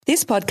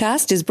This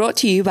podcast is brought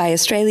to you by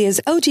Australia's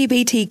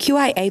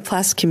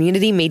LGBTQIA+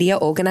 community media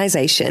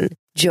organisation,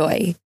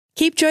 Joy.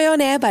 Keep Joy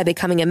on air by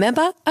becoming a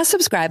member, a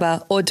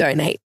subscriber, or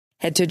donate.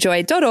 Head to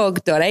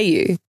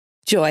joy.org.au.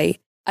 Joy,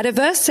 a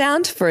diverse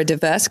sound for a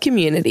diverse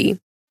community.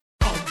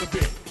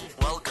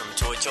 Welcome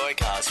to a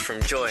Joycast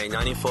from Joy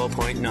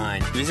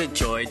 94.9. Visit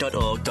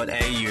joy.org.au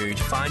to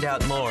find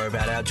out more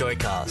about our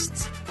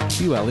Joycasts.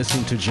 You are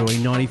listening to Joy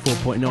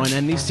 94.9,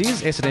 and this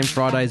is S&M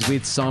Fridays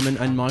with Simon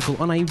and Michael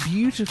on a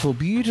beautiful,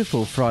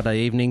 beautiful Friday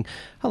evening.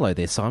 Hello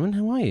there, Simon.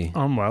 How are you?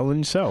 I'm well,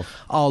 and yourself?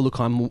 Oh, look,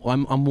 I'm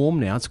warm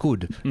now. It's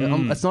good.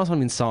 It's nice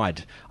I'm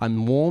inside.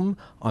 I'm warm,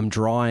 I'm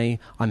dry,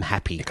 I'm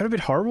happy. It got a bit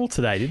horrible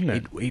today,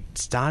 didn't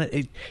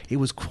it? It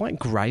was quite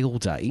grey all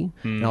day,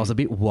 and I was a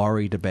bit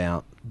worried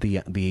about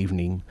the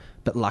evening,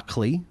 but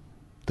luckily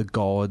the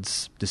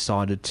gods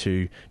decided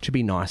to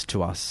be nice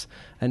to us,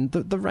 and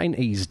the rain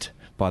eased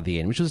by the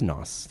end, which was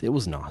nice. It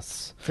was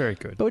nice. Very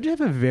good. But we do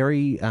have a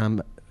very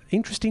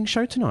interesting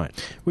show tonight.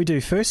 We do.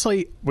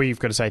 Firstly, we've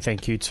got to say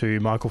thank you to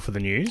Michael for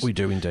the news. We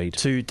do indeed.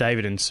 To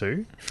David and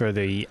Sue for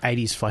the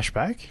 80s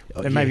flashback.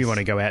 Oh, and maybe yes. you want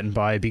to go out and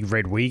buy a big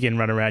red wig and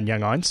run around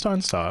young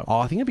Einstein style.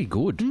 Oh, I think it'd be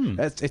good.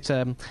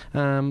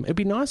 It'd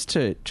be nice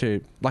to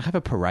like have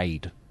a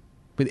parade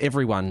with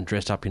everyone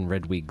dressed up in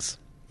red wigs.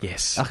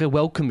 Yes. Like a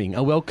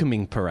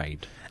welcoming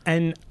parade.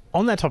 And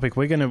on that topic,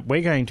 we're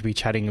going to be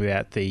chatting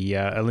about the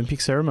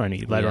Olympic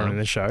ceremony later on in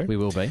the show. We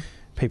will be.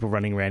 People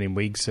running around in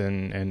wigs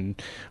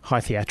and high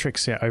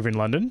theatrics over in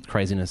London.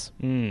 Craziness.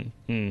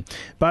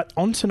 But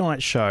on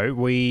tonight's show,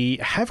 we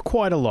have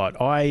quite a lot.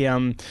 I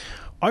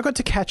got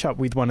to catch up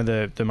with one of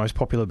the most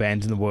popular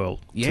bands in the world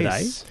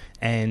today.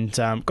 And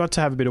got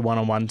to have a bit of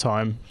one-on-one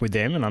time with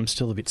them, and I'm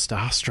still a bit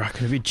starstruck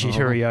and a bit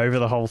jittery over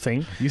the whole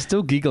thing. You're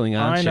still giggling,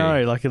 aren't you?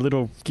 I know, like a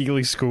little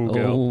giggly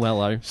schoolgirl. Oh,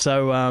 hello.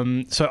 So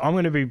I'm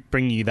going to be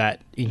bringing you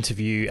that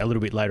interview a little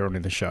bit later on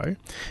in the show.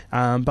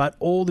 But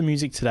all the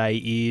music today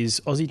is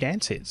Aussie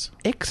dance hits.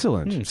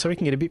 Excellent. So we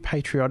can get a bit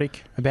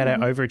patriotic about our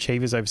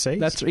overachievers overseas.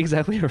 That's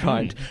exactly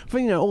right. For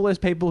all those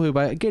people who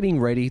are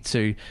getting ready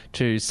to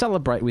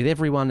celebrate with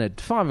everyone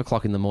at 5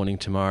 o'clock in the morning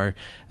tomorrow,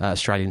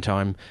 Australian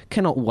time,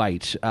 cannot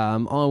wait. I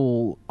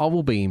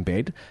will be in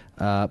bed,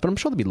 but I'm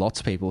sure there'll be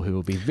lots of people who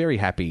will be very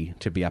happy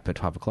to be up at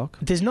 5 o'clock.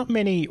 There's not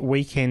many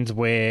weekends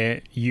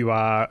where you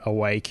are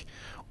awake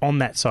on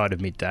that side of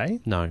midday.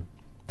 No.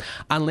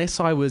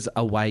 Unless I was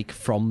awake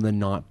from the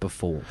night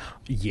before.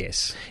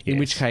 Yes. In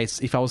which case,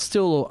 if I was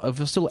still out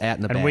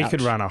and about... And we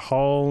could run a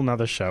whole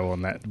nother show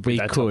on that. We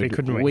that could, topic,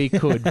 couldn't we? We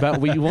could, but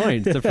we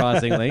won't,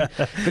 surprisingly.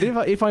 But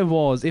if I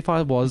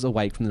was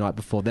awake from the night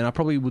before, then I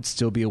probably would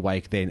still be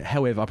awake then.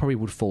 However, I probably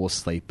would fall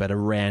asleep at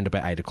around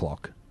about 8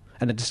 o'clock.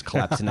 And it just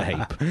collapsed in a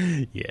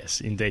heap.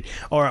 Yes, indeed.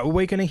 All right, well,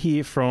 we're going to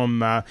hear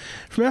from our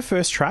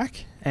first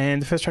track,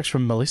 and the first track's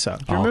from Melissa.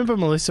 Do you remember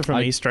Melissa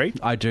from E Street?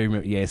 I do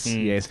remember, yes.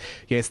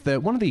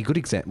 One of the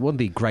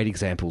great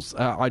examples,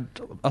 a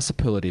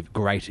superlative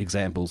great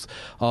examples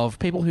of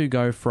people who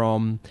go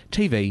from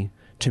TV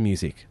to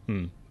music.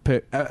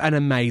 An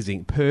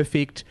amazing,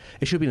 perfect.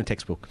 It should be in a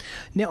textbook.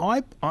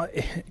 Now, I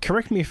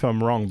correct me if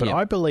I'm wrong, but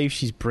I believe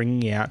she's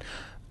bringing out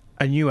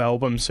a new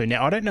album soon.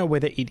 Now, I don't know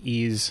whether it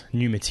is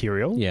new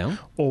material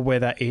or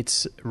whether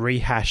it's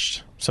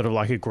rehashed, sort of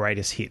like a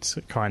greatest hits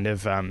kind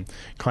of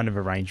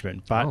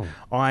arrangement. But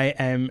I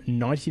am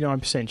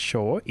 99%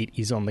 sure it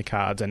is on the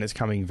cards and it's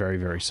coming very,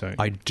 very soon.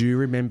 I do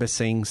remember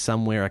seeing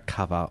somewhere a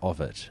cover of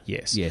it.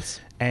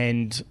 Yes.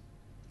 And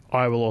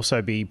I will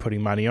also be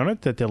putting money on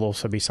it that there'll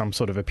also be some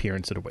sort of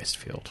appearance at a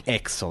Westfield.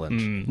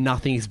 Excellent.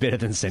 Nothing is better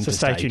than centre stage.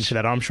 So stay tuned stage. for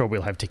that. I'm sure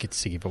we'll have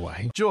tickets to give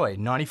away. Joy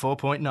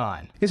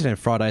 94.9. Isn't it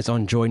Fridays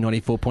on Joy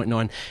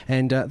 94.9?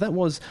 And that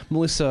was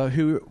Melissa,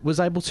 who was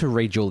able to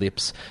read your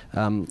lips.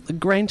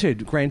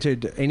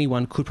 Granted,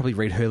 anyone could probably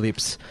read her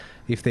lips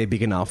if they're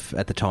big enough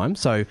at the time,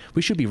 so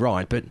we should be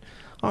right, but...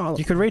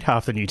 you could read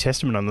half the New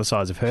Testament on the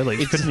size of her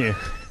lips, couldn't you?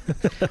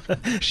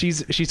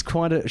 she's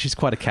quite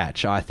a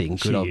catch, I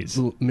think. She is.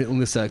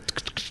 Melissa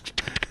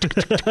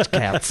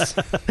counts.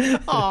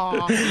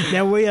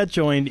 Now we are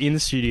joined in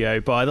the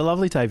studio by the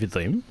lovely David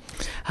Lim.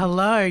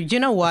 Hello. You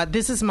know what?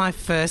 This is my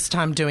first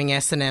time doing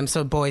S&M,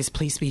 so boys,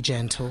 please be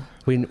gentle.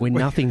 We're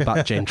nothing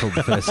but gentle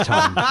the first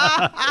time.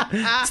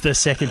 It's the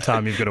second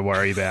time you've got to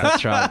worry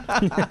about. That's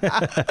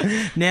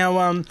right.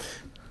 Now,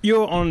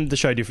 you're on the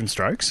show Different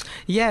Strokes.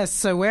 Yes,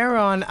 so we're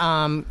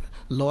on...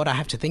 Lord, I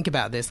have to think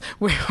about this.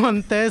 We're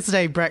on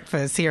Thursday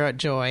breakfast here at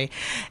Joy.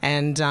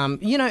 And,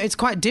 it's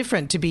quite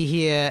different to be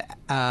here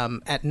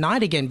at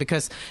night again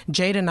because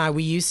Jade and I,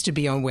 we used to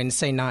be on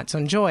Wednesday nights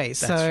on Joy.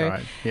 That's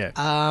right,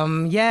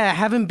 yeah.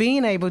 Haven't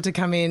been able to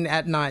come in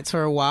at nights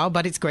for a while,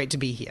 but it's great to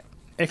be here.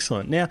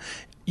 Excellent. Now,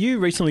 you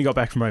recently got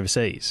back from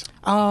overseas.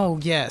 Oh,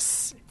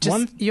 yes.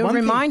 You're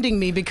reminding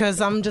me because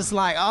I'm just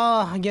like,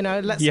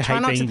 let's try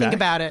not to think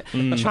about it.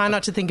 Try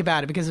not to think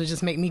about it because it will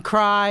just make me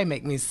cry,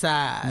 make me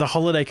sad. The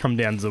holiday come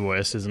down's the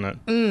worst, isn't it?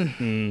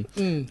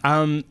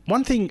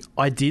 One thing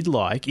I did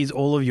like is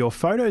all of your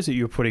photos that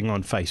you're putting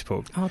on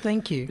Facebook. Oh,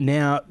 thank you.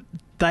 Now,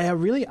 they are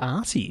really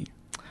arty.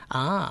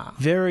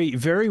 Very,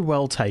 very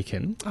well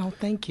taken. Oh,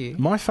 thank you.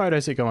 My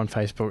photos that go on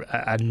Facebook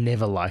are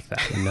never like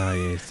that. No,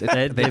 yes.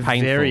 They're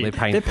painful.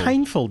 They're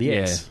painful,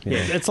 yes.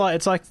 Yeah.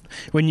 It's like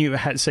when you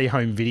see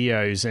home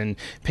videos and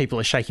people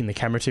are shaking the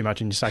camera too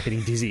much and you start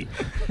getting dizzy.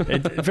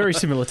 Very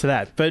similar to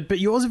that. But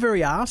yours are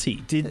very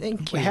arty.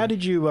 Thank you. How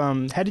did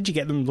you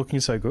get them looking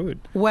so good?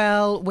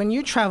 Well, when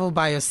you travel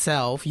by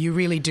yourself, you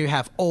really do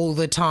have all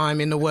the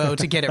time in the world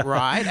to get it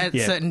right at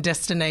certain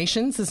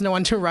destinations. There's no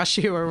one to rush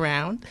you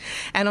around.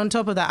 And on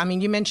top of that, I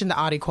mean, you mentioned the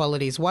arty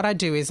qualities. What I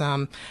do is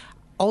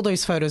all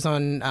those photos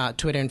on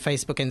Twitter and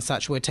Facebook and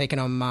such were taken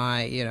on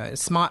my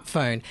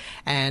smartphone,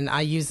 and I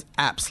use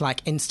apps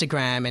like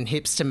Instagram and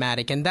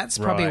Hipstamatic, and that's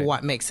probably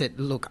what makes it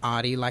look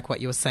arty, like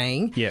what you were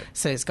saying. Yeah.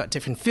 So it's got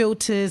different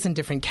filters and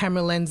different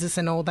camera lenses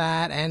and all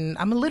that, and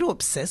I'm a little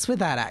obsessed with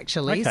that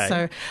actually. Okay.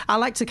 So I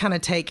like to kind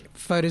of take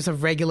photos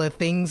of regular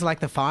things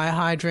like the fire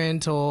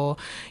hydrant or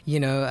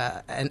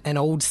an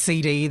old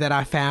CD that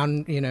I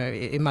found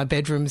in my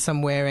bedroom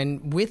somewhere,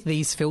 and with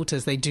these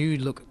filters they do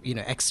look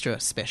extra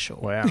special.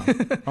 Wow.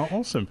 Oh,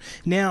 awesome.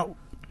 Now,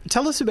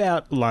 tell us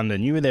about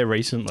London. You were there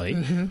recently.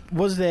 Mm-hmm.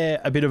 Was there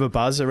a bit of a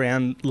buzz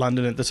around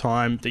London at the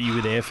time that you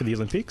were there for the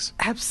Olympics?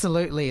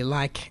 Absolutely.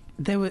 Like,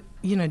 there were,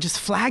 just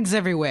flags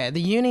everywhere.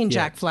 The Union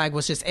Jack flag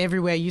was just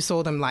everywhere. You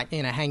saw them,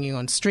 hanging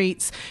on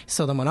streets. You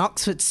saw them on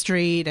Oxford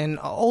Street, and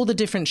all the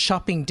different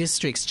shopping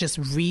districts just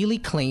really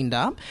cleaned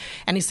up.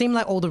 And it seemed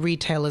like all the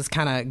retailers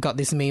kind of got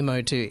this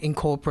memo to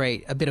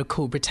incorporate a bit of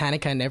cool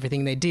Britannica and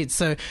everything they did.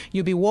 So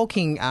you'll be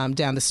walking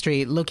down the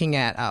street looking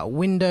at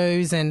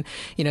windows, and,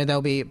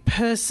 there'll be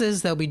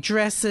purses, there'll be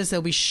dresses,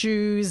 there'll be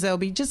shoes, there'll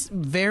be just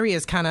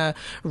various kind of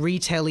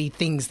retail-y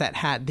things that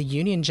had the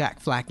Union Jack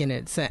flag in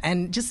it. So,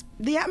 and just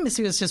the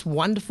atmosphere was just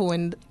wonderful,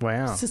 and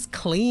it's just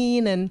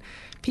clean, and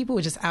people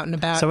were just out and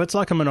about. So it's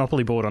like a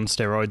Monopoly board on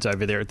steroids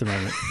over there at the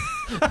moment.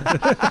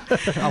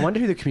 I wonder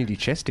who the community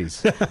chest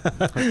is.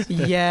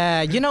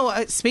 Yeah.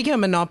 Speaking of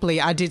Monopoly,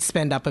 I did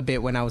spend up a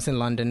bit when I was in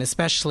London,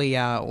 especially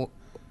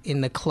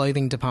in the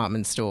clothing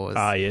department stores.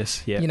 Ah,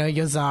 yes. Yeah.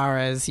 Your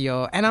Zara's,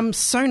 and I'm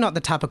so not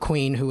the type of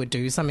queen who would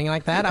do something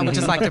like that. I would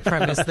just like to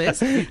premise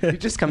this. You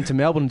just come to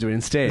Melbourne and do it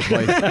instead.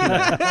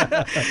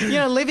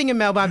 Living in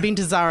Melbourne, I've been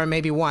to Zara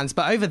maybe once,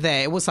 but over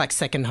there it was like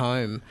second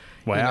home.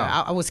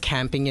 Wow. I was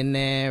camping in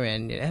there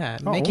and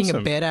making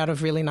a bed out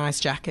of really nice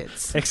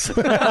jackets.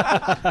 Excellent.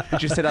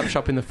 Did you set up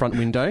shop in the front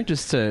window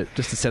just to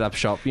set up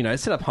shop,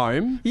 set up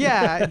home?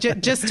 Yeah,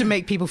 just to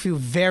make people feel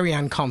very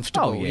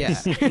uncomfortable. Oh,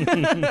 yes.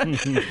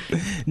 Yeah.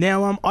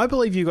 Now, I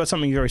believe you've got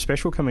something very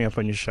special coming up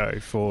on your show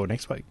for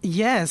next week.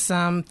 Yes,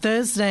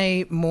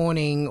 Thursday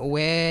morning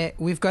where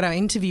we've got our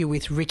interview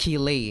with Ricki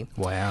Lee.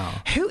 Wow.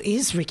 Who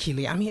is Ricki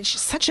Lee? I mean,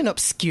 she's such an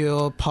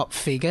obscure pop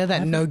figure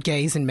that no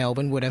gays in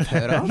Melbourne would have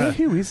heard of. Yeah,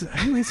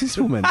 who is this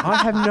woman?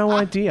 I have no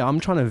idea. I'm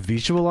trying to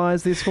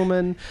visualise this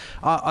woman.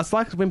 It's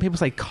like when people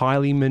say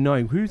Kylie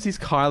Minogue. Who's this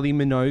Kylie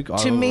Minogue?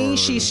 To me,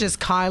 she's just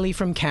Kylie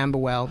from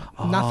Camberwell.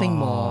 Nothing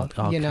more.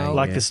 Okay,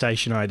 like the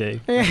station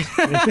ID.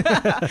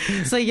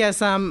 So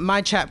yes,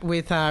 my chat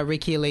with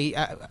Ricki Lee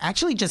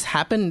actually just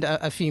happened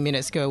a few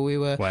minutes ago. We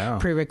were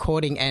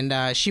pre-recording,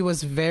 and she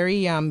was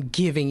very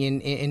giving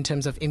in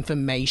terms of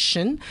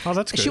information. Oh,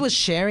 that's good. She was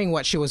sharing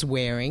what she was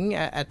wearing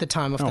at the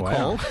time of the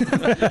call.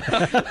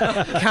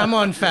 Come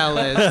on, fellas.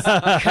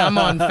 Come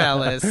on,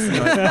 fellas.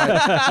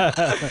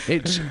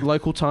 It's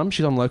local time.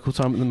 She's on local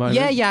time at the moment.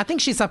 Yeah. I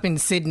think she's up in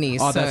Sydney.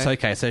 Oh, that's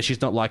okay. So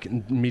she's not like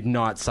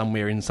midnight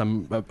somewhere in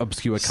some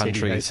obscure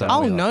country.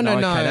 Oh, no.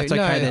 Okay, that's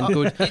okay then.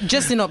 Good.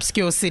 Just in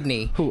obscure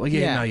Sydney. Cool.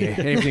 Yeah.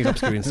 Everything's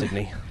obscure in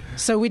Sydney.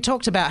 So we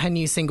talked about her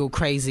new single,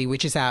 Crazy,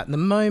 which is out at the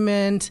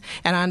moment.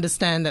 And I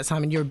understand that,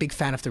 Simon, you're a big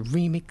fan of the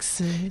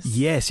remixes.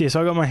 Yes.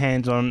 I got my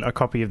hands on a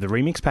copy of the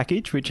remix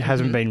package, which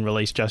hasn't been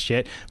released just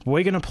yet.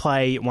 We're going to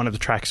play one of the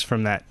tracks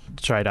from that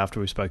straight after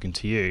we've spoken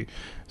to you.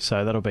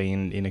 So that'll be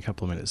in a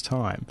couple of minutes'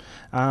 time.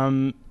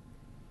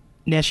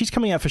 Now, she's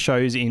coming out for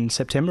shows in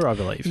September, I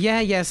believe.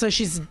 Yeah. So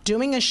she's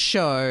doing a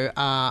show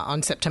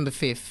on September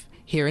 5th.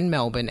 Here in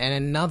Melbourne, and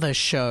another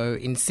show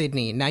in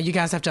Sydney. Now, you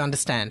guys have to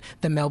understand,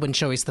 the Melbourne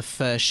show is the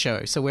first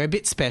show, so we're a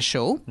bit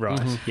special.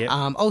 Right, yep.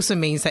 Also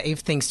means that if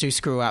things do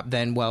screw up,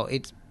 then, well,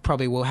 it's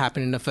probably will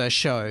happen in the first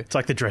show. It's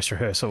like the dress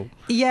rehearsal.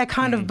 Yeah,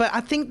 kind of, but I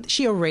think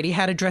she already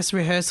had a dress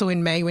rehearsal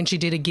in May when she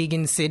did a gig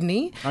in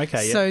Sydney.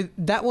 Okay, yeah. So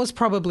that was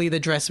probably the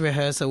dress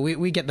rehearsal.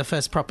 We get the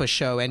first proper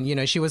show,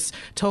 and, she was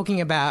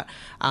talking about,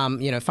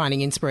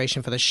 finding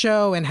inspiration for the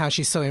show and how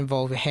she's so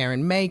involved with hair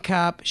and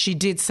makeup. She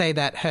did say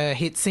that her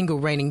hit single,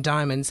 Raining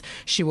Diamonds,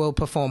 she will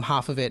perform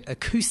half of it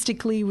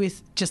acoustically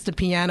with just a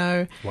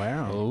piano.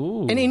 Wow.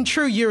 Ooh. And in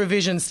true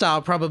Eurovision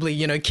style, probably,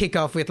 kick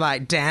off with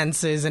like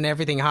dances and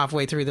everything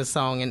halfway through the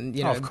song and,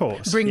 of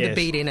course, bring the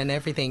beat in and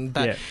everything.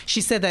 But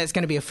she said that it's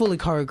going to be a fully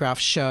choreographed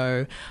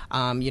show,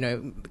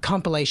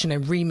 compilation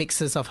and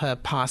remixes of her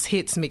past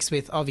hits mixed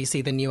with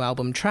obviously the new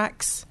album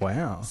tracks.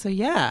 Wow. So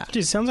yeah.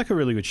 It sounds like a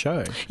really good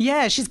show.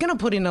 Yeah, she's going to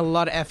put in a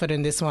lot of effort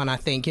in this one, I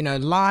think.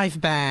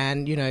 Live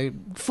band,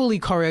 fully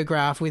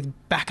choreographed with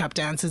backup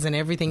dancers and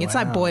everything. It's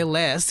like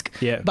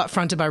Boylesque, but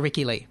fronted by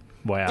Ricki Lee.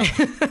 Wow.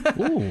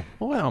 Ooh,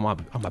 well,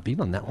 I'm a big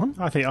on that one.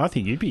 I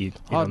think you'd be in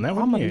on that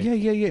one.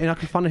 Yeah, and I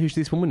can find out who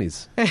this woman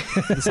is at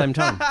the same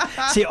time.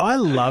 See, I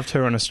loved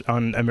her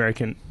on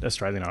American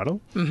Australian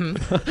Idol.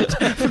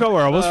 Mm-hmm. Forgot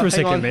where I was for a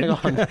second, man.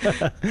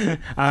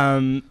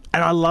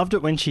 And I loved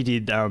it when she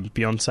did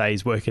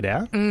Beyonce's Work It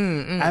Out.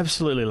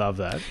 Absolutely love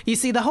that. You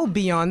see, the whole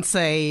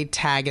Beyonce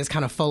tag has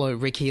kind of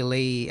followed Ricki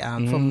Lee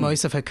for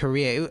most of her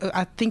career.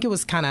 I think it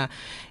was kind of...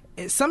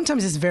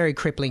 Sometimes it's very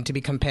crippling to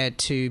be compared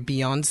to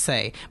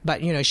Beyonce,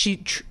 but, you know,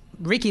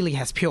 Ricki Lee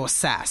has pure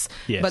sass.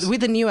 Yes. But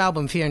with the new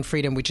album, Fear and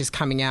Freedom, which is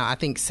coming out, I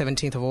think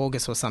 17th of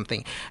August or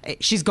something,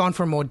 she's gone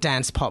for a more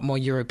dance pop, more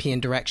European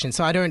direction.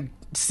 So I don't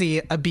see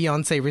a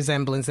Beyonce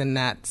resemblance in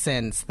that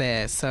sense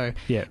there. So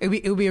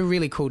it'll be a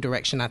really cool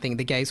direction. I think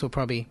the gays will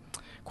probably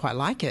quite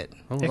like it.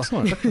 Oh,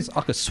 excellent.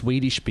 Like a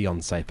Swedish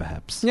Beyonce,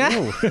 perhaps. Yeah.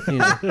 You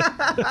know.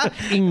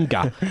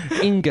 Inga.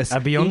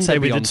 A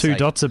Beyonce with the two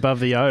dots above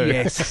the O.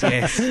 Yes.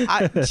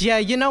 Yeah,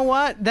 you know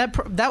what?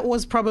 That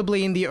was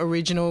probably in the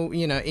original,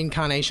 you know,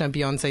 incarnation of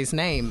Beyonce's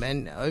name,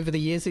 and over the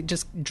years it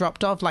just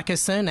dropped off like her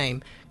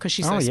surname because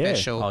she's so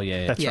special. Oh,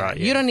 yeah. That's right.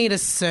 Yeah. You don't need a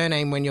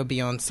surname when you're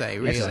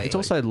Beyonce, really. It's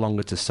also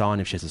longer to sign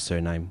if she has a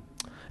surname.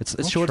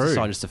 It's shorter to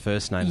sign just the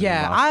first name.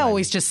 Yeah, than the last I name.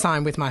 always just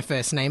sign with my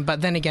first name, but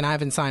then again, I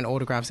haven't signed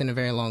autographs in a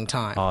very long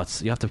time. Oh,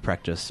 you have to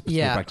practice.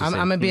 Yeah,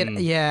 I'm a bit...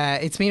 Yeah,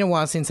 it's been a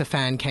while since a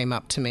fan came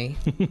up to me.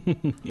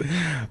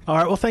 All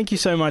right, well, thank you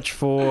so much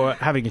for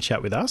having a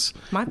chat with us.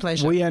 My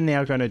pleasure. We are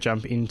now going to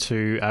jump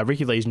into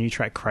Ricki Lee's new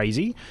track,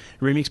 Crazy,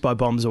 remixed by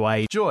Bombs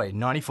Away. Joy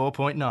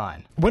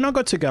 94.9. When I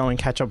got to go and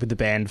catch up with the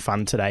band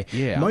Fun today,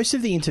 Yeah. most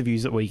of the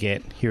interviews that we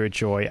get here at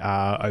Joy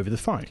are over the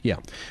phone. Yeah.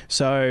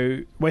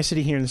 So we're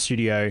sitting here in the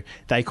studio,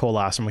 they call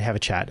us and we have a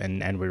chat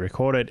and we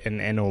record it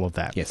and all of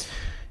that. Yes.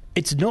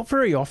 It's not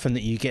very often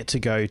that you get to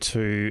go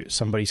to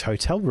somebody's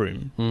hotel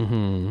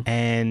room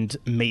and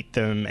meet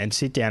them and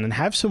sit down and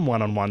have some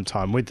one-on-one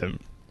time with them.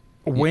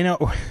 When I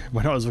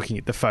was looking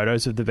at the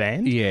photos of the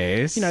band,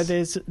 Yes. you know,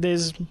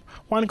 there's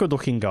one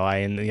good-looking guy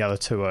and the other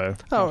two are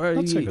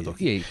not so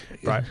good-looking. Yeah.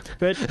 Right,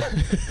 but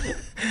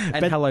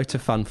hello to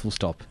Fun, full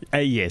stop.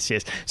 yes.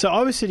 So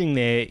I was sitting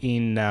there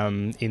in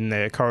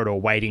the corridor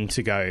waiting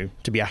to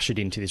be ushered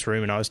into this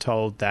room, and I was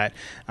told that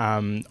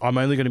I'm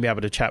only going to be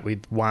able to chat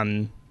with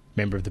one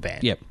member of the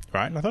band. Yep.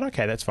 Right, and I thought,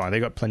 okay, that's fine. They've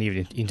got plenty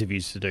of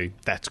interviews to do.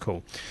 That's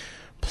cool.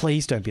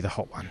 Please don't be the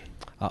hot one.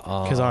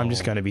 Because I'm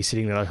just going to be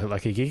sitting there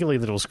like a giggly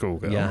little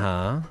schoolgirl.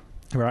 Yeah.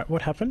 Right,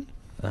 what happened?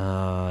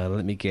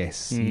 Let me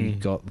guess. You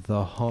got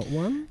the hot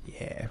one?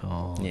 Yeah.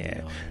 Oh,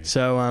 yeah. no.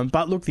 So,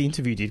 but look, the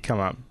interview did come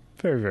up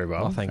very, very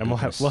well. Oh, thank and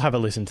goodness. we'll have a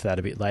listen to that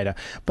a bit later.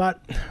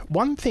 But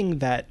one thing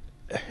that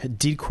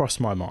did cross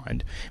my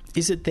mind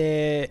is that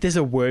there's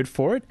a word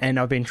for it, and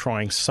I've been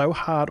trying so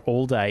hard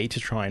all day to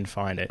try and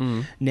find it.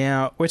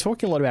 Now, we're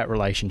talking a lot about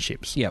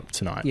relationships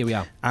tonight. Yeah, we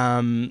are.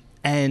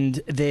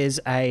 And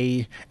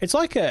it's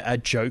like a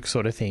joke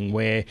sort of thing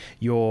where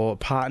your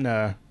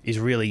partner is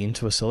really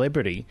into a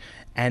celebrity,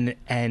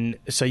 and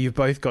so you've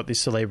both got this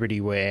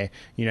celebrity where,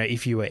 you know,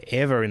 if you were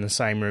ever in the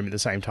same room at the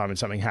same time and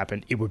something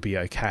happened, it would be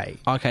okay.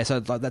 Okay, so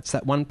that's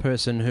that one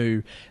person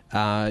who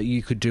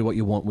you could do what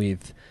you want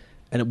with,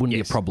 and it wouldn't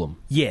be a problem.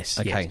 Yes.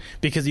 Okay. Yes.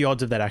 Because the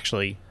odds of that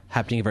actually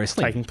happening are very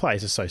slim. taking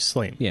place are so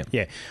slim. Yeah.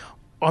 Yeah.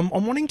 I'm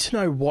wanting to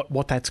know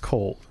what that's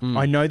called.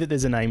 I know that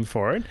there's a name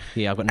for it.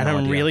 Yeah, I've got no And I'm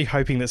idea. really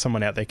hoping that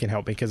someone out there can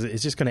help me because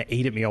it's just going to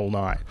eat at me all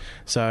night.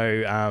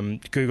 So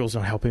Google's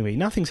not helping me.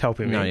 Nothing's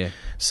helping me. No, yeah.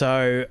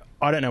 So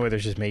I don't know whether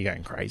it's just me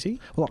going crazy.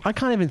 Well, I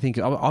can't even think.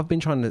 I've been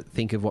trying to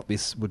think of what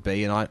this would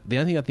be, and the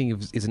only thing I think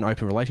of is an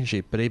open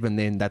relationship. But even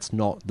then, that's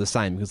not the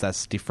same because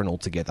that's different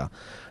altogether.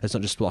 It's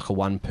not just like a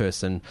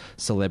one-person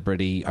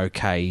celebrity,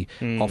 tick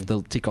off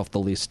the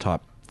list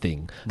type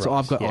thing. So Right,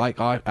 I've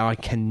got. I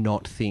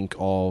cannot think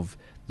of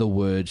the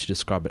word to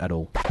describe it at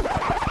all.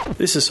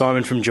 This is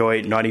Simon from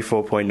Joy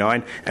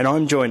 94.9, and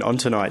I'm joined on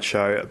tonight's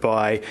show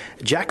by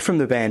Jack from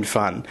the band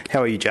Fun.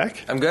 How are you,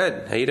 Jack? I'm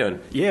good. How you doing?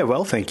 Yeah,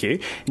 well, thank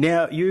you.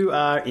 Now, you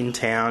are in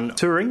town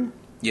touring?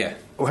 Yeah,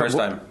 first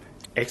time.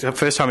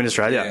 First time in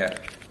Australia? Yeah.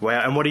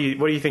 Wow, and what do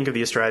you think of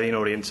the Australian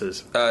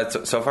audiences?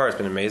 So far it's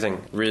been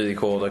amazing. Really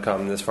cool to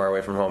come this far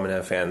away from home and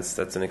have fans.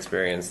 That's an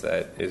experience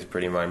that is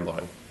pretty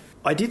mind-blowing.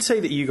 I did see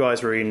that you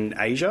guys were in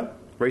Asia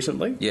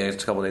recently. Yeah,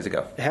 just a couple days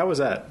ago. How was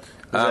that?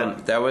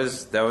 That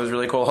was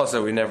really cool.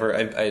 Also,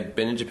 I'd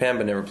been in Japan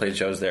but never played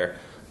shows there,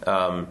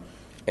 and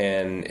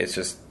it's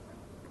just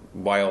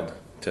wild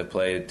to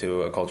play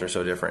to a culture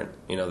so different.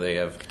 You know, they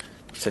have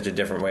such a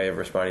different way of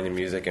responding to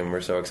music, and we're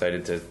so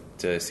excited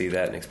to see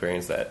that and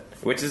experience that.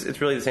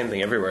 It's really the same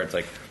thing everywhere. It's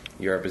like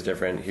Europe is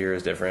different, here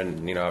is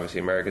different. You know, obviously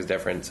America's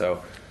different,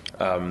 so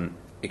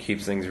it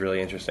keeps things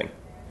really interesting.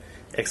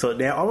 Excellent.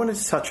 Now, I wanted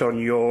to touch on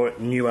your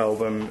new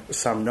album,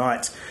 Some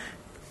Nights.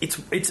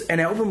 It's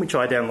an album which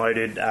I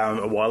downloaded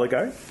a while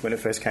ago when it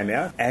first came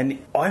out, and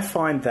I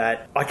find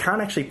that I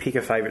can't actually pick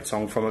a favourite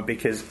song from it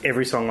because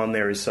every song on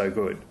there is so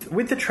good.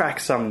 With the track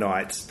Some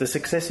Nights, the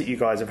success that you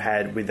guys have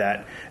had with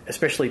that,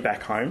 especially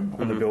back home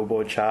on the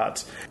Billboard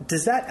charts,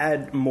 does that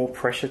add more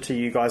pressure to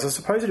you guys? I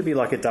suppose it'd be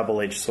like a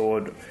double-edged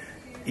sword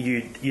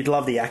you'd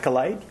love the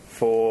accolade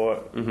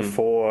for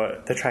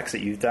the tracks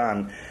that you've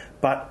done.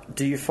 But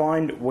do you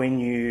find when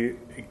you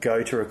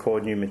go to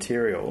record new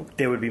material,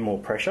 there would be more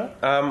pressure?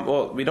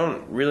 Well, we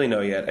don't really know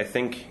yet. I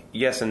think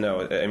yes and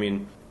no. I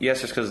mean,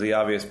 yes, just because of the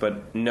obvious,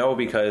 but no,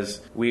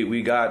 because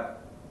we got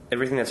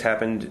everything that's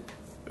happened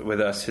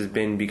with us has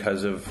been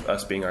because of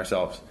us being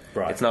ourselves.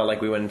 Right. It's not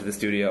like we went into the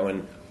studio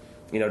and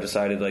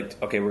decided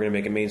like, okay, we're going to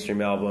make a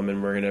mainstream album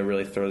and we're going to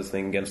really throw this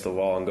thing against the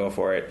wall and go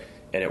for it,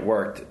 and it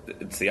worked.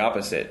 It's the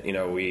opposite.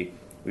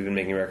 We've been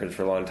making records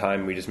for a long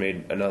time. We just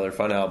made another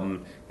fun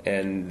album,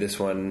 and this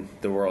one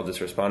the world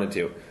just responded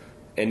to.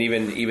 And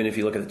even if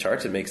you look at the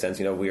charts, it makes sense.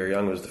 We Are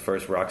Young was the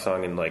first rock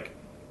song in like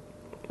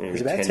it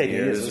was about 10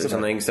 years or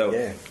something. So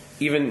yeah.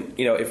 Even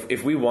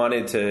if we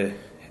wanted to,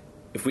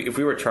 if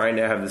we were trying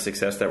to have the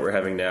success that we're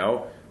having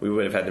now, we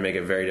would have had to make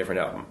a very different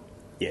album.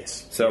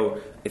 Yes.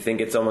 So I think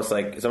it's almost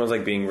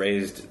like being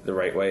raised the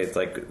right way. It's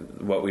like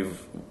what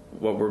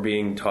we're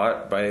being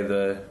taught by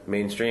the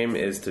mainstream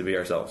is to be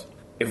ourselves.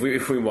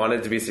 If we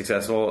wanted to be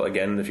successful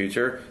again in the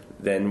future,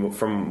 then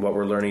from what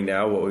we're learning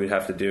now, what we would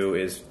have to do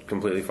is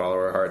completely follow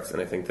our hearts.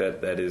 And I think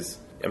that is,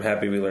 I'm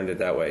happy we learned it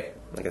that way,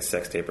 like a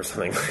sex tape or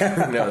something.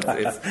 No,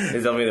 it's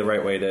definitely the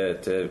right way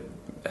to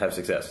have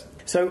success.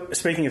 So,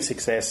 speaking of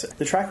success,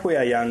 the track We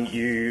Are Young,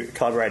 you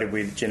collaborated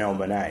with Janelle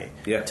Monáe.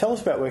 Yeah. Tell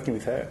us about working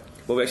with her.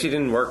 Well, we actually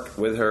didn't work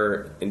with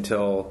her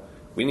until...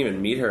 We didn't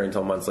even meet her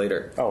until months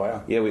later. Oh,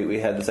 wow. Yeah, we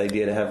had this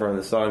idea to have her on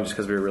the song just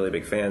because we were really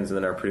big fans, and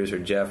then our producer,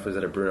 Jeff, was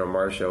at a Bruno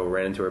Mars show,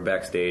 ran into her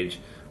backstage,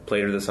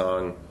 played her the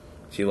song.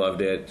 She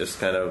loved it, just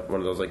kind of one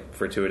of those like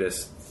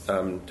fortuitous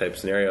type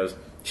scenarios.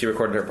 She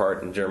recorded her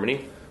part in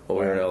Germany while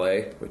we were in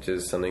LA, which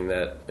is something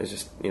that is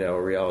just,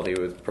 a reality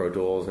with Pro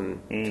Tools and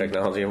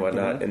technology and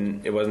whatnot. Mm-hmm.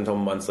 And it wasn't until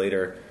months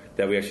later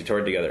that we actually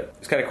toured together.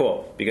 It's kind of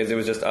cool because it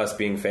was just us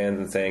being fans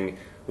and saying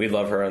we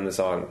love her on the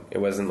song. It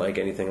wasn't like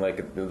anything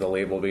like the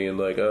label being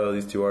like, oh,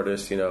 these two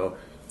artists,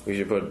 we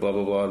should put blah,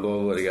 blah, blah, blah,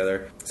 blah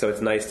together. So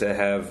it's nice to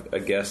have a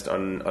guest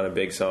on a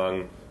big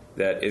song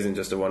that isn't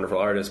just a wonderful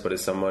artist, but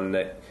is someone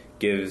that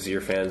gives your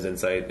fans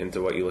insight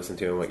into what you listen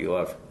to and what you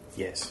love.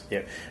 Yes,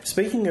 yeah.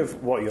 Speaking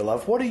of what you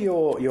love, what are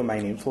your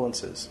main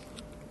influences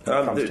when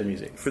it comes to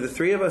music? For the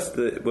three of us,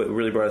 what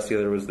really brought us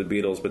together was the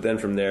Beatles, but then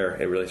from there,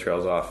 it really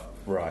trails off.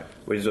 Right.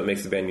 Which is what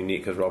makes the band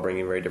unique, because we're all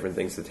bringing very different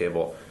things to the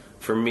table.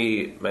 For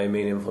me, my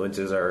main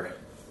influences are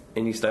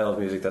any style of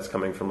music that's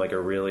coming from like a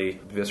really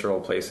visceral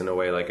place in a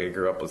way. Like I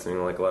grew up listening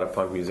to like a lot of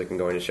punk music and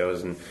going to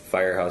shows and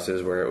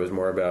firehouses where it was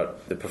more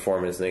about the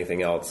performance than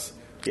anything else.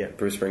 Yeah.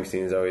 Bruce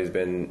Springsteen has always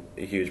been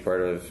a huge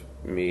part of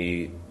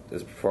me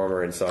as a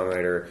performer and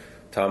songwriter.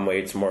 Tom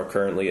Waits, more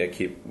currently, I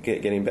keep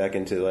getting back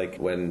into like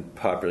when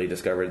pop really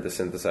discovered the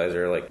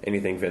synthesizer, like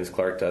anything Vince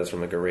Clarke does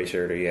from like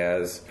Erasure to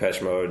Yaz,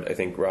 Depeche Mode. I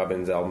think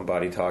Robin's album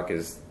Body Talk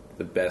is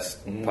the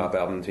best pop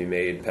album to be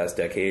made the past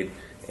decade,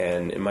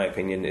 and in my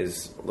opinion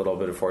is a little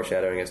bit of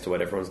foreshadowing as to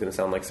what everyone's going to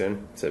sound like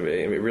soon. So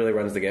it really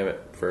runs the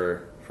gamut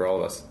for all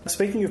of us.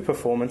 Speaking of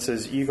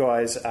performances, you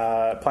guys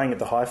are playing at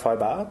the Hi-Fi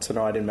Bar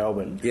tonight in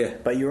Melbourne. Yeah.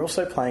 But you're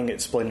also playing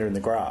at Splendour in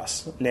the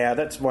Grass. Now,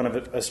 that's one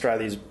of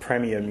Australia's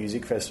premier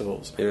music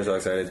festivals. You're so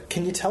excited.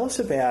 Can you tell us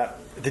about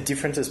the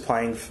differences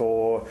playing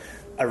for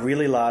a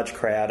really large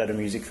crowd at a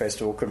music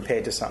festival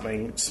compared to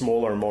something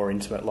smaller and more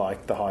intimate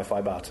like the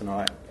Hi-Fi Bar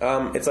tonight?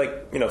 It's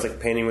like it's like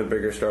painting with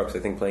bigger strokes. I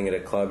think playing at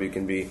a club, you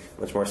can be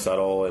much more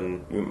subtle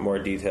and more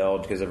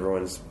detailed because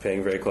everyone's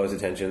paying very close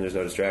attention. There's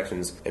no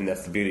distractions, and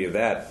that's the beauty of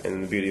that.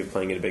 And the beauty of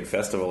playing at a big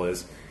festival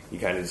is you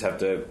kind of just have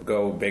to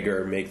go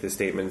bigger, make the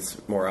statements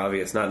more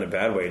obvious, not in a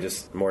bad way,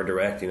 just more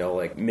direct.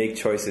 Like make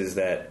choices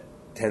that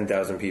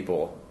 10,000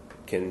 people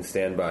can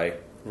stand by.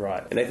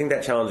 Right. And I think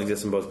that challenge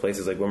exists in both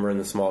places. Like when we're in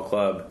the small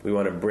club, we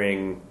want to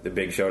bring the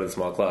big show to the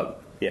small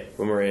club. Yeah.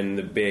 When we're in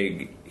the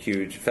big,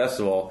 huge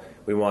festival,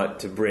 we want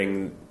to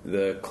bring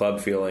the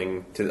club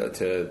feeling to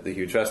the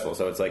huge festival.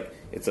 So it's like,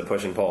 it's a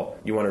push and pull.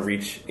 You want to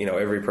reach,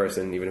 every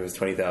person, even if it's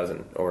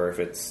 20,000 or if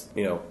it's,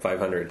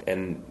 500.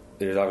 And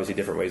there's obviously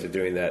different ways of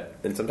doing that.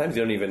 And sometimes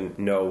you don't even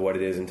know what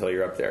it is until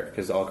you're up there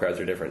because all crowds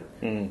are different.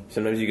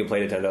 Sometimes you can play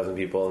to 10,000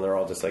 people and they're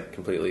all just like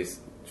completely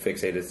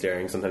fixated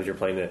staring. Sometimes you're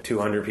playing to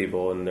 200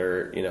 people and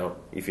they're,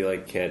 you feel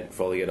like you can't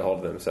fully get a hold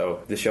of them.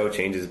 So the show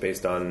changes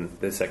based on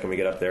the second we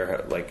get up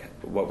there, like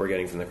what we're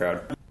getting from the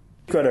crowd.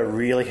 You've got a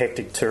really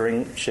hectic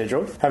touring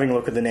schedule. Having a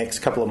look at the next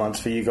couple of months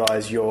for you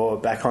guys, you're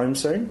back home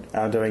soon,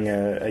 doing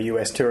a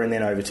US tour and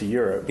then over to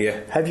Europe. Yeah.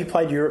 Have you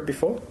played Europe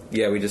before?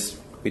 Yeah, we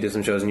did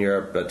some shows in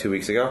Europe about 2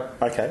 weeks ago.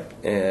 Okay.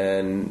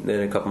 And then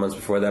a couple months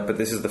before that, but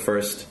this is the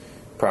first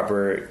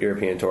proper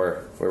European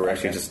tour where we're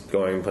actually just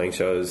going playing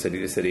shows city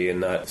to city and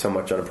not so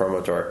much on a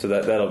promo tour. So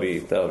that'll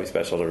be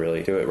special to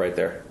really do it right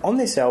there. On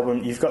this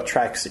album, you've got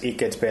tracks It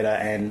Gets Better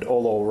and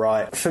All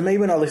Right. For me,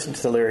 when I listen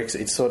to the lyrics,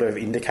 it sort of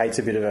indicates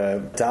a bit of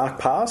a dark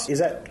past. Is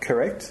that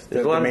correct?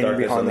 There's a lot of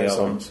darkness on the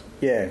album. Songs?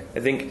 Yeah. I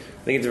think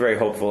it's a very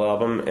hopeful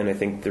album, and I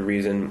think the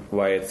reason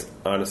why it's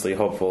honestly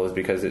hopeful is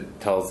because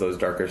it tells those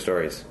darker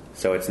stories.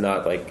 So it's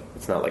not like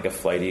a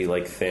flighty,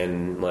 like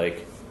thin,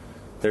 like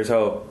there's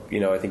hope. You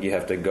know, I think you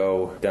have to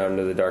go down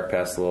to the dark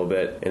past a little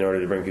bit in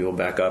order to bring people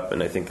back up,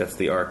 and I think that's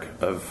the arc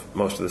of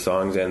most of the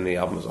songs and the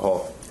album as a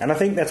whole. And I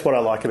think that's what I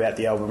like about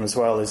the album as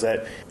well, is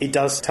that it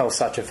does tell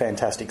such a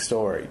fantastic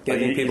story. I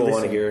think people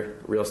want to hear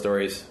real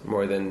stories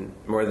more than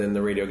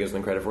the radio gives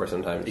them credit for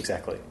sometimes.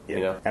 Exactly. Yeah.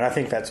 You know? And I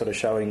think that's sort of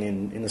showing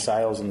in the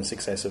sales and the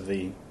success of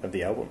the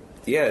album.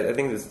 Yeah, I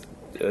think there's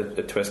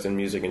a twist in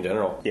music in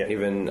general. Yeah.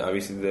 Even,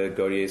 obviously, the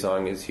Gaudier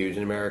song is huge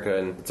in America,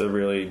 and it's a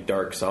really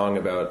dark song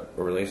about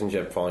a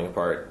relationship falling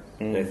apart.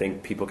 And I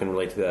think people can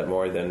relate to that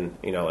more than,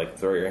 you know, like,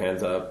 throw your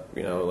hands up,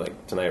 you know,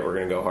 like, tonight we're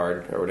going to go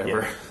hard or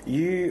whatever. Yeah.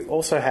 You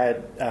also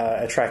had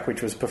a track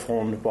which was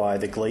performed by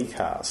the Glee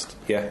cast.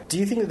 Yeah. Do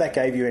you think that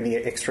gave you any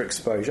extra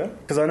exposure?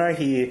 Because I know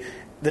here,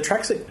 the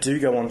tracks that do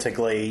go on to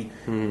Glee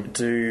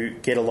do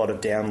get a lot of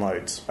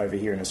downloads over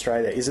here in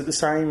Australia. Is it the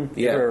same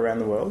everywhere around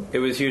the world? It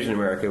was huge in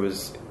America. It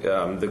was,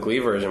 the Glee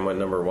version went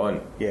number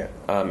one. Yeah.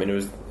 And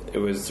it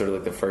was sort of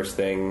like the first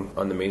thing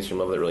on the mainstream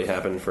level that really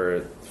happened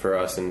for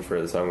us and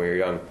for the song We Were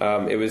Young.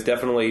 It was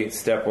definitely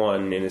step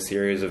one in a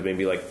series of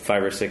maybe like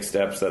 5 or 6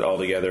 steps that all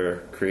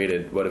together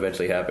created what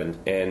eventually happened.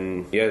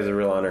 And yeah, it was a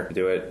real honor to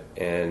do it.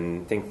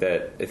 And I think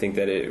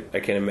that I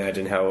can't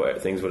imagine how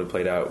things would have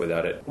played out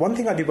without it. One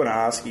thing I did want to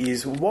ask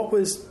is, what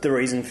was the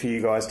reason for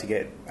you guys to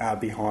get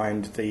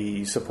behind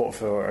the support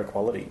for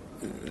equality?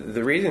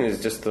 The reason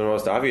is just the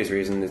most obvious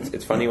reason.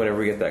 It's funny whenever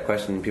we get that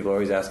question, people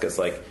always ask us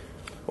like,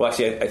 well,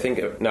 actually, I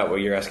think not what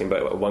you're asking,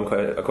 but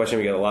a question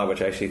we get a lot,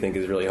 which I actually think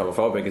is really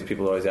homophobic, is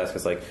people always ask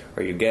us like,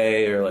 "Are you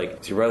gay?" or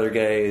like, "Is your brother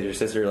gay? Is your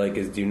sister like?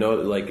 Do you know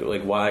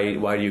like why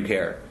do you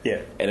care?"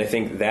 Yeah. And I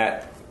think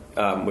that,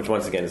 which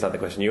once again is not the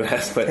question you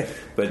asked, but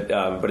it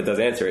does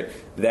answer it.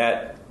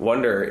 That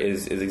wonder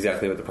is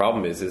exactly what the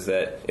problem is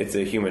that it's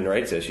a human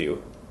rights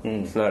issue.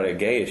 It's not a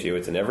gay issue;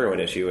 it's an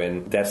everyone issue,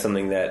 and that's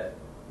something that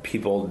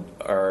people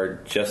are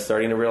just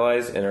starting to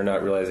realize and are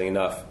not realizing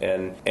enough.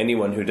 And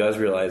anyone who does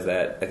realize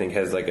that, I think,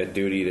 has like a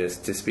duty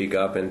to speak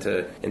up and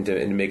to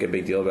make a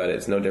big deal about it.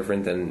 It's no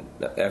different than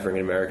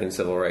African American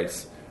civil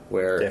rights,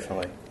 where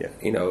definitely, yeah,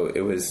 you know, it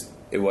was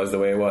the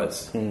way it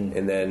was,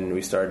 and then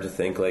we started to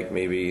think like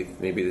maybe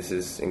this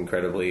is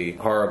incredibly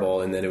horrible,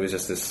 and then it was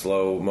just this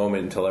slow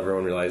moment until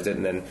everyone realized it,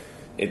 and then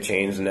it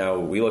changed, and now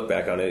we look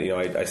back on it. You know,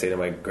 I say to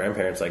my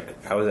grandparents,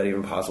 like, how is that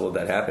even possible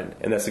that happened?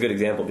 And that's a good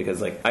example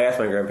because, like, I asked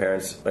my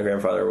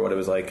grandfather what it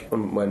was like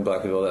when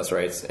black people had less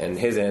rights, and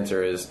his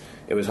answer is,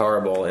 it was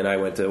horrible, and I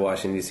went to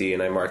Washington, D.C.,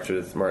 and I marched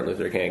with Martin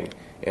Luther King,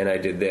 and I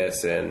did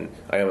this, and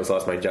I almost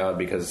lost my job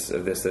because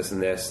of this,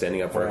 and this,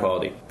 standing up for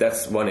equality.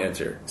 That's one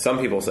answer. Some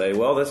people say,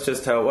 well, that's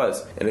just how it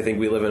was. And I think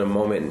we live in a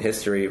moment in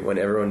history when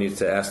everyone needs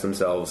to ask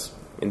themselves,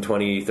 in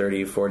 20,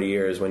 30, 40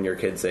 years, when your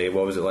kids say,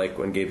 what was it like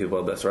when gay people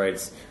had less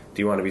rights?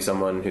 Do you want to be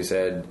someone who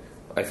said,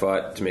 I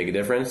fought to make a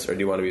difference, or do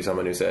you want to be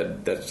someone who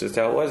said, that's just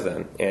how it was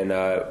then? And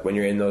when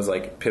you're in those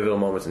like pivotal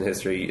moments in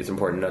history, it's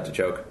important not to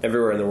choke.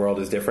 Everywhere in the world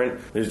is different.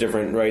 There's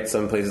different rights.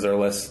 Some places are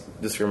less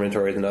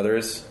discriminatory than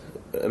others.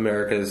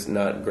 America's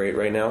not great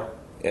right now,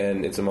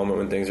 and it's a moment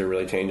when things are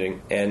really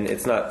changing. And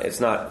it's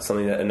not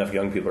something that enough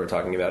young people are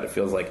talking about. It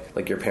feels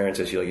like your parents'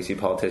 issue. Like you see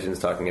politicians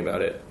talking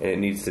about it, and it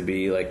needs to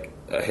be like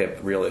a hip,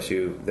 real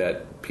issue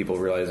that people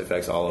realize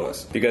affects all of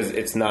us. Because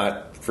it's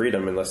not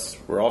freedom unless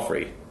we're all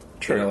free.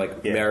 True. You know,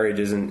 marriage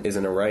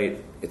isn't a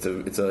right. It's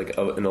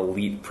an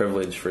elite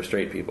privilege for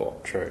straight people.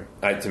 True.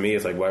 To me,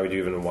 it's like, why would you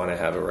even want to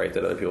have a right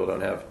that other people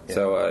don't have? Yeah.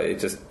 So it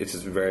just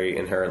very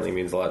inherently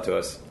means a lot to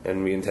us,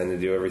 and we intend to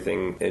do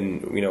everything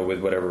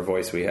with whatever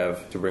voice we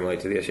have to bring light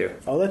to the issue.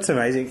 Oh, that's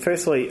amazing.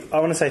 Firstly, I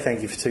want to say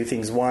thank you for 2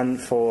 things. One,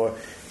 for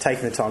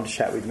taking the time to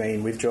chat with me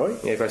and with Joy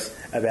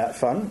about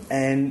fun,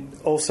 and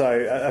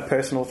also a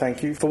personal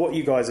thank you for what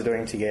you guys are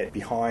doing to get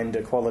behind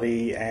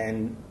equality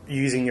and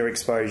using your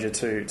exposure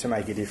to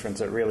make a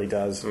difference. It really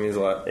does. It means a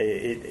lot.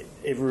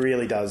 It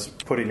really does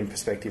put it in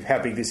perspective how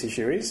big this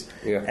issue is,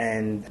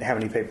 and how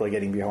many people are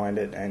getting behind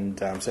it, and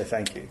so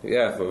thank you.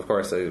 Yeah, of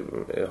course.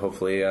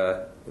 Hopefully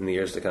in the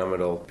years to come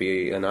it'll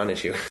be a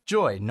non-issue.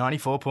 Joy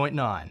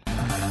 94.9.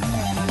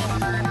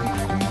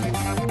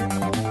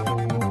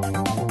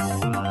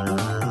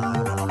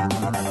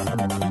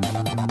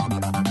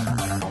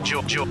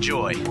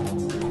 Joy.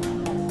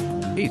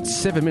 It's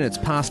 7 minutes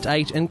past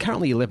 8 and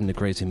currently 11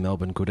 degrees in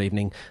Melbourne. Good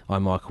evening.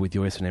 I'm Michael with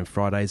your SNM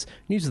Fridays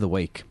News of the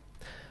Week.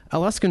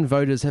 Alaskan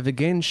voters have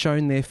again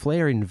shown their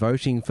flair in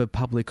voting for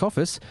public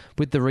office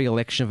with the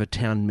re-election of a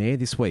town mayor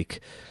this week.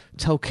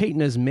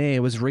 Talkeetna as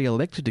mayor was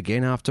re-elected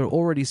again after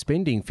already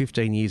spending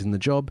 15 years in the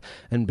job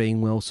and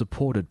being well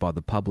supported by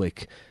the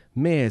public.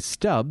 Mayor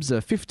Stubbs, a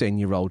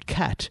 15-year-old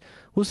cat,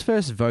 was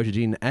first voted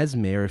in as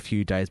mayor a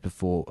few days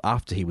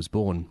after he was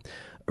born.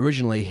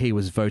 Originally, he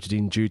was voted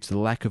in due to the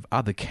lack of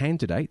other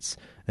candidates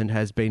and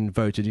has been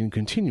voted in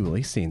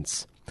continually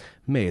since.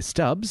 Mayor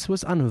Stubbs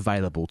was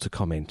unavailable to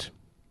comment.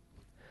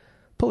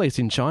 Police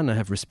in China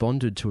have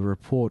responded to a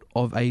report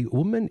of a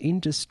woman in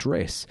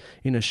distress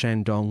in a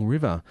Shandong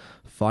river,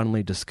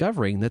 finally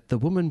discovering that the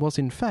woman was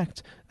in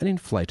fact an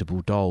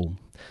inflatable doll.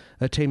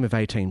 A team of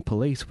 18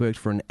 police worked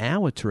for an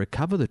hour to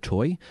recover the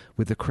toy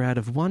with a crowd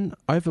of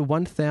over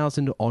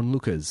 1,000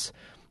 onlookers.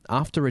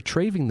 After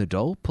retrieving the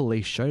doll,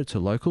 police showed it to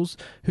locals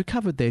who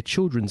covered their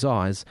children's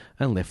eyes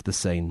and left the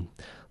scene.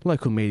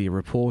 Local media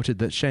reported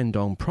that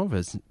Shandong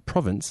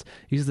province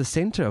is the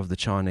centre of the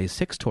Chinese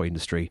sex toy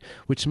industry,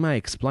 which may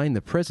explain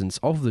the presence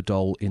of the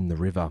doll in the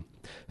river.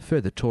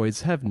 Further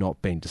toys have not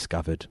been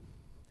discovered.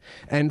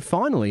 And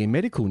finally, in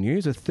medical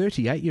news, a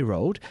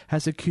 38-year-old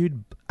has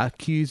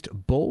accused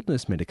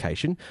baldness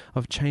medication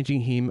of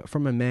changing him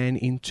from a man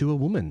into a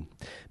woman.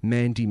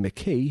 Mandy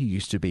McKee, who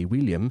used to be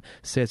William,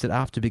 says that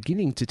after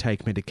beginning to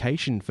take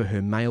medication for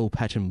her male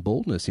pattern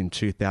baldness in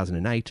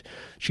 2008,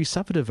 she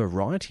suffered a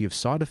variety of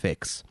side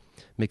effects.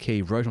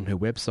 McKee wrote on her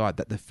website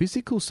that the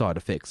physical side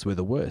effects were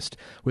the worst,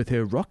 with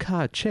her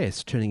rock-hard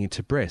chest turning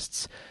into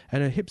breasts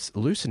and her hips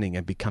loosening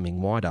and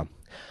becoming wider.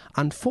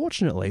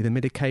 Unfortunately, the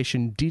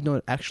medication did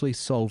not actually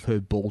solve her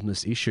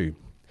baldness issue.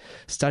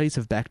 Studies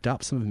have backed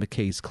up some of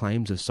McKee's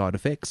claims of side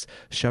effects,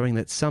 showing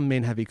that some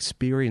men have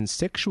experienced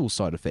sexual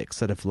side effects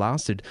that have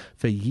lasted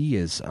for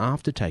years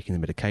after taking the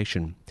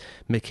medication.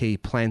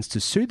 McKee plans to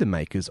sue the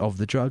makers of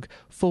the drug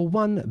for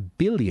 $1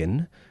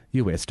 billion.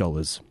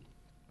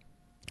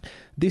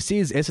 This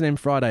is S&M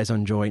Fridays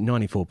on Joy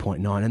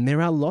 94.9, and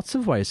there are lots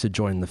of ways to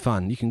join the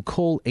fun. You can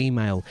call,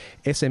 email,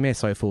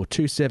 SMS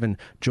 0427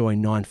 Joy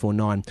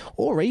 949,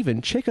 or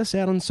even check us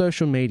out on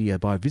social media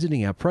by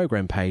visiting our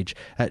program page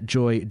at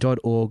joy.org.au/SM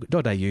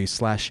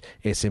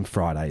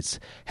Fridays.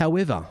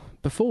 However,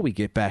 before we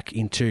get back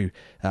into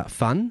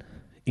fun,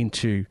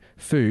 into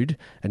food,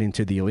 and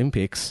into the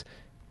Olympics,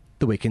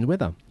 the weekend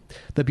weather.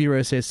 The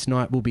Bureau says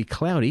tonight will be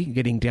cloudy,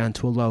 getting down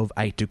to a low of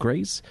 8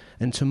 degrees,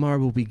 and tomorrow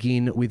will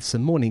begin with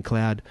some morning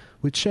cloud,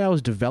 with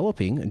showers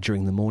developing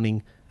during the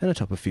morning and a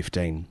top of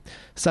 15.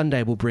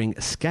 Sunday will bring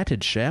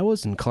scattered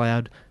showers and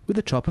cloud with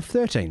a top of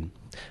 13.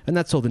 And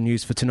that's all the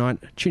news for tonight.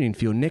 Tune in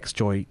for your next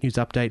Joy News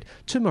Update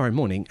tomorrow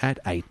morning at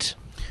 8.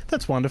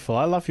 That's wonderful.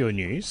 I love your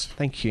news.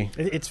 Thank you.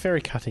 It's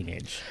very cutting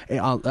edge.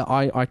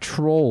 I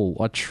trawl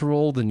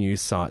the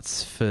news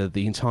sites for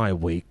the entire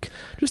week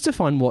just to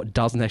find what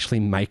doesn't actually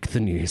make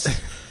the news.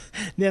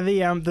 Now,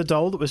 the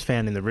doll that was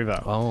found in the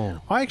river,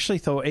 I actually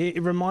thought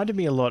it reminded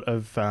me a lot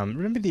of,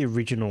 remember the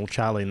original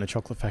Charlie and the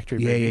Chocolate Factory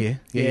movie?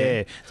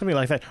 Yeah. Something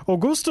like that.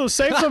 Augusto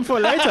saved them for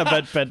later,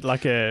 but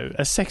like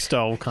a sex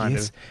doll kind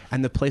of.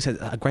 And the police had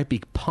a great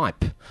big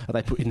pipe that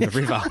they put in the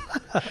river,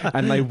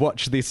 and they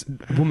watched this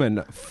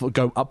woman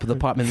go up the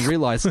pipe and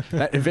realise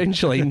that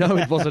eventually, no,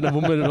 it wasn't a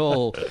woman at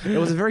all. It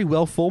was a very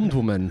well-formed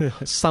woman,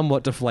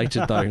 somewhat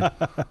deflated though.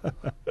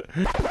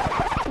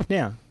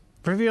 Now,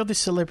 reveal this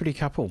celebrity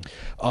couple.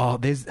 Oh,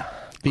 there's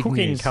big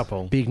cooking news.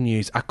 Couple. Big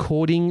news.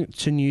 According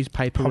to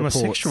newspaper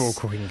Homosexual reports,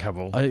 cooking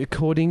couple.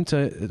 According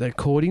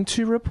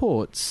to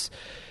reports,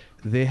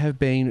 there have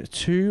been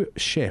 2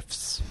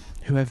 chefs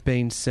who have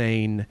been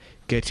seen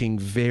getting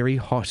very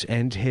hot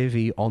and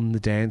heavy on the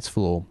dance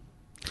floor.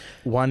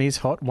 One is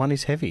hot, one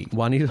is heavy.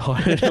 One is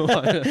hot.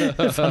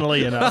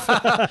 Funnily enough.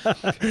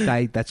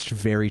 That's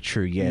very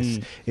true, yes.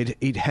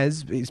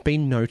 It's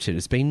been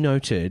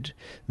noted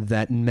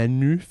that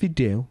Manu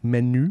Fidel,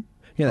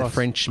 that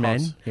French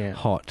man,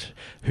 hot,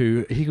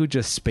 who he could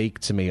just speak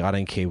to me. I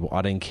don't care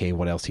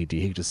what else he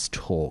did. He could just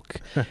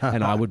talk,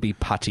 and I would be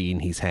putty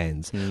in his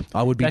hands.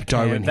 I would be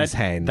dough in his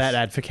hands. That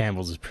ad for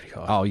Campbell's is pretty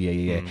hot. Oh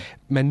yeah.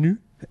 Manu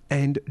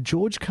and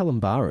George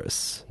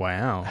Calombaris,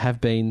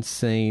 have been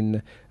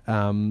seen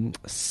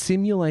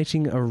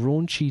simulating a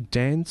raunchy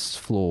dance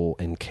floor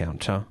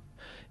encounter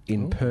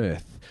in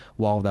Perth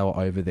while they were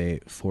over there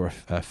for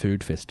a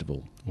food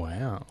festival.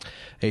 Wow.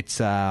 It's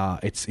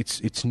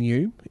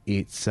new.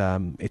 It's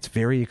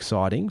very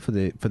exciting for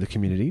the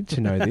community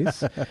to know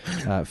this.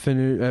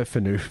 Fanu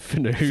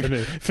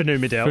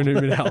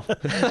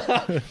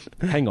Midell.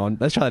 Hang on,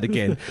 let's try that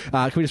again.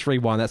 Can we just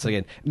rewind that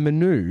again?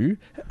 Manu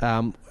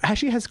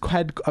actually has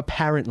had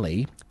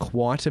apparently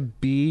quite a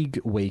big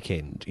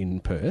weekend in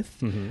Perth.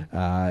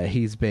 Mm-hmm.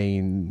 He's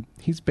been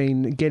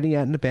getting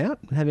out and about,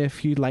 having a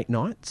few late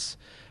nights.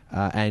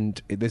 And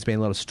there's been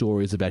a lot of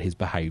stories about his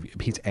behaviour,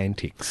 his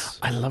antics.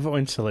 I love it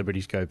when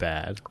celebrities go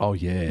bad. Oh,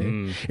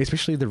 yeah.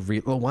 Especially the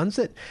ones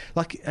that,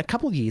 like, a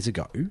couple of years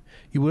ago,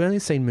 you would only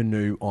see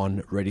Manu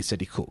on Ready,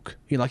 Steady, Cook.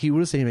 You would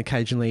have seen him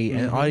occasionally,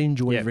 and I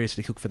enjoyed Ready,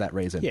 Steady, Cook for that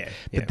reason. Yeah.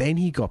 But then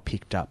he got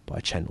picked up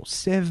by Channel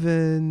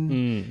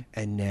 7,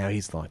 and now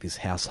he's like this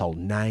household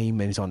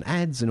name, and he's on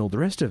ads and all the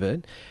rest of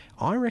it.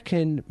 I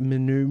reckon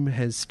Manu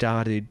has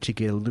started to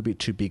get a little bit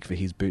too big for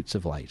his boots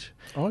of late.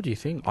 Oh, do you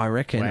think? I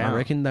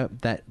reckon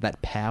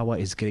that power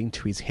is getting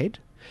to his head,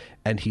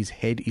 and his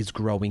head is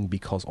growing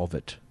because of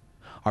it.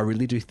 I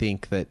really do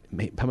think that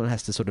someone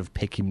has to sort of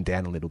peg him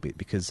down a little bit,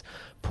 because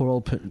poor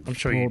old... I'm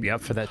sure you'd be up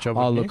for that job.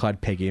 Oh, look,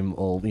 I'd peg him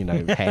all,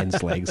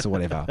 hands, legs, or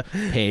whatever.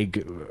 Peg,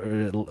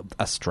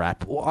 a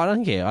strap. I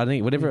don't care. I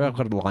think whatever I've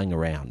got lying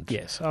around.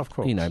 Yes, of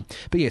course.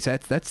 But yes,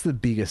 that's the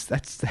biggest.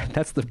 That's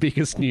the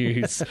biggest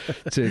news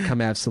to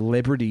come out of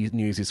celebrity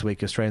news this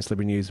week. Australian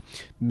celebrity news.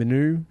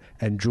 Manu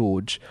and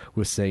George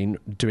were seen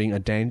doing a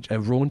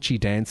raunchy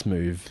dance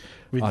move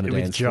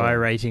with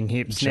gyrating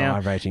hips. Now,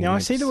 I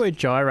see the word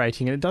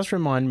gyrating, and it does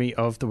remind me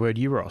of the word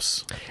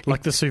Euros,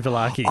 like the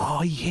souvlaki.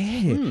 Oh,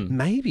 yeah.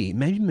 Maybe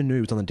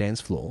Manu was on the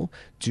dance floor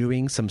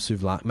doing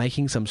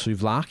making some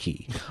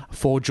souvlaki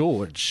for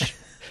George.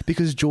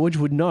 Because George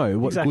would know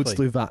what good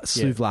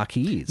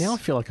souvlaki is. Now I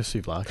feel like a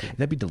souvlaki.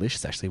 That'd be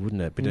delicious, actually,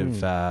 wouldn't it? A bit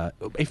of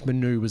if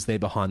Manu was there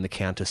behind the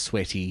counter,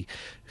 sweaty,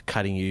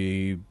 cutting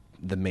you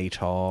the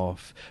meat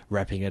off,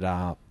 wrapping it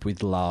up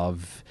with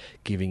love,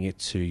 giving it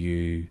to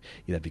you.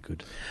 Yeah, that'd be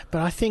good.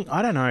 But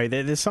I don't know,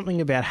 there's something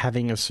about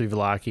having a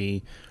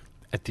souvlaki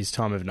at this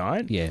time of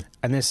night. Yeah.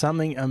 And there's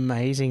something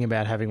amazing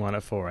about having one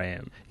at 4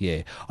 a.m.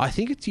 Yeah. I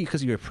think it's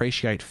because you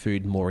appreciate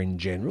food more in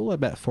general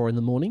about 4 in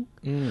the morning.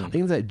 I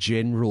think that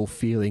general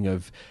feeling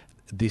of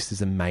this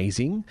is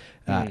amazing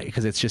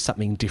because it's just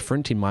something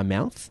different in my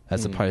mouth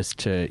as opposed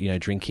to,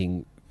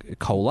 drinking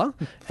cola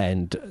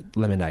and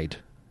lemonade.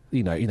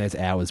 In those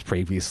hours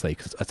previously,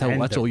 because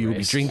that's all you would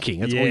be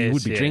drinking. That's all you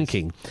would be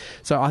drinking.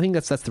 So I think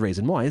that's the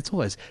reason why. It's all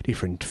those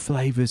different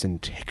flavours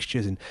and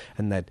textures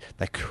and that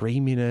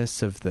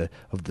creaminess of the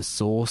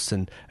sauce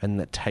and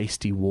that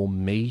tasty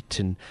warm meat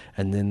and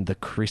then the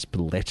crisp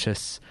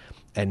lettuce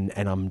and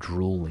I'm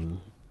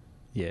drooling.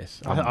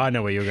 Yes, I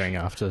know where you're going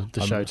after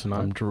the show tonight.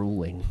 I'm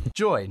drooling.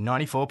 Joy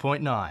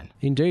 94.9.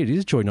 Indeed, it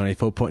is Joy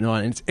 94.9.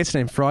 And it's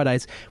S&M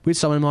Fridays with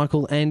Simon and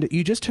Michael. And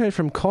you just heard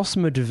from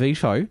Cosima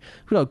DeVito.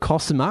 Good old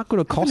Cosima. Good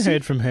old Cossie. I haven't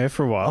heard from her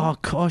for a while. Oh,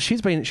 gosh,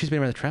 she's been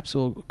around the traps,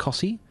 or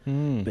Cossie.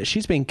 But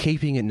she's been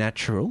keeping it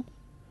natural.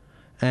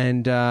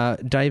 And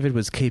David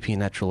was keeping it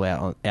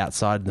natural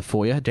outside in the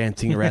foyer,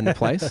 dancing around the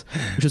place,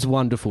 which is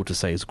wonderful to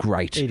see. It's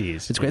great. It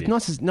is. It's great.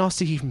 Nice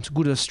to hear from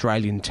good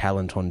Australian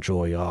talent on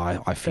Joy,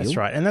 I feel. That's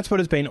right. And that's what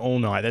it's been all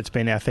night. That's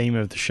been our theme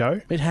of the show.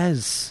 It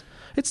has.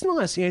 It's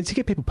nice, to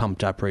get people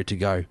pumped up, ready to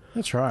go.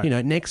 That's right.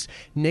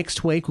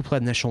 Next week we'll play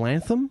the national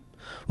anthem.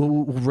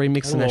 We'll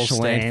remix the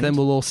national anthem.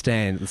 We'll all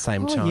stand at the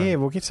same time. Yeah,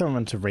 we'll get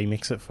someone to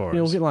remix it for us.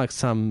 We'll get like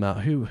some...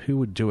 who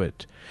would do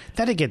it?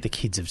 That'd get the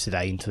kids of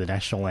today into the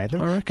national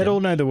anthem. I reckon. They'd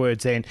all know the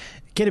words then.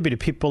 Get a bit of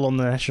Pitbull on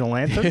the national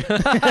anthem.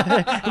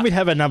 And we'd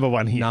have a number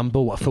one here.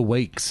 For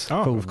weeks.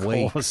 Oh, of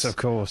course. It'd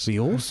be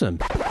awesome.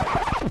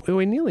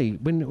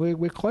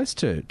 We're close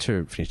to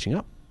finishing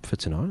up for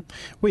tonight.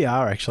 We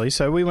are, actually.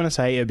 So we want to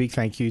say a big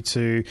thank you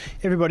to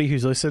everybody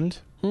who's listened.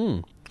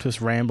 Just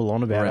ramble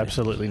on about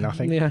absolutely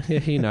nothing. Yeah,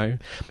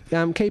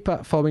 keep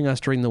following us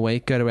during the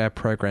week. Go to our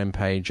program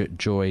page at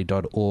joy.org.au/SM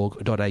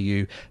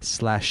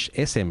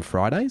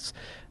Fridays,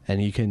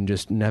 and you can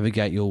just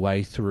navigate your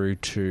way through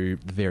to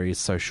the various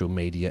social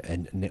media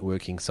and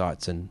networking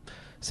sites and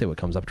see what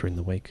comes up during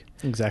the week.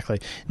 Exactly.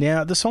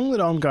 Now, the song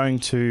that I'm going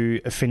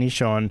to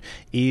finish on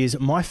is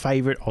my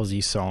favourite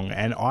Aussie song,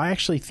 and I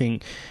actually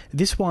think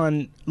this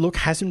one,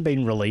 hasn't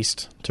been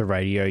released to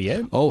radio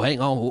yet. Oh, hang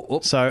on.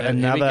 Oops. So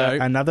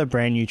another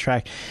brand new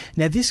track.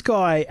 Now, this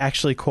guy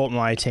actually caught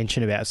my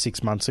attention about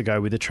 6 months ago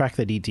with a track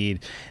that he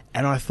did,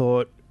 and I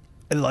thought,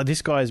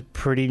 this guy's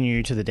pretty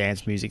new to the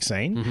dance music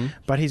scene,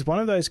 but he's one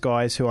of those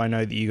guys who I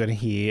know that you're going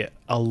to hear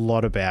a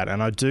lot about,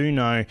 and I do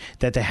know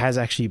that there has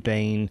actually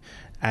been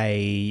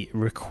a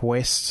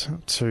request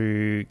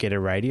to get a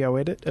radio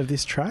edit of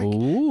this track.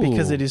 Ooh.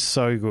 Because it is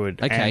so good.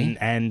 Okay.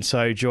 And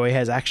so Joy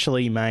has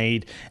actually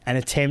made an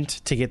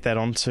attempt to get that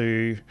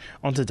onto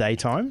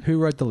Daytime. Who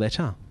wrote the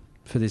letter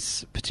for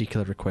this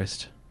particular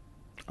request?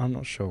 I'm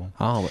not sure.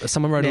 Oh,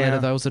 someone wrote a letter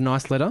though. Was it a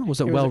nice letter? Was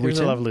it well written? It was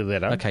a lovely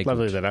letter. Okay,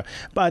 lovely good. letter.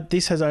 But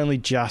this has only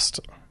just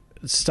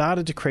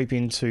started to creep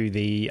into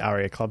the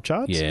ARIA Club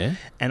charts. Yeah.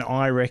 And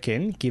I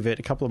reckon give it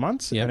a couple of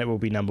months and it will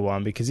be number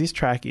one, because this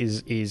track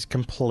is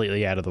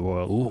completely out of the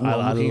world. Ooh,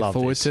 I'm looking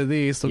forward to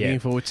this. Looking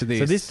forward to this.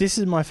 So this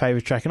is my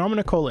favourite track, and I'm going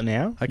to call it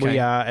now. Okay. We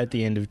are at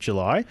the end of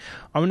July.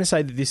 I'm going to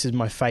say that this is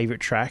my favourite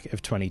track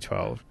of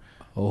 2012.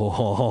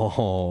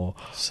 Oh,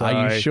 so,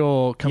 are you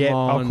sure? Come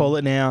on. I'll call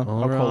it now.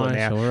 All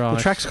right. The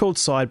track's called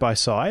Side by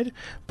Side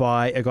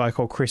by a guy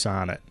called Chris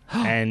Arnott,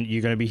 and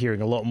you're going to be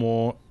hearing a lot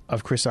more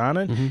of Chris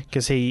Arnott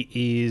because he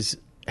is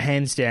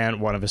hands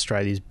down one of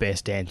Australia's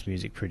best dance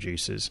music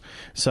producers.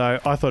 So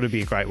I thought it'd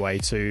be a great way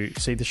to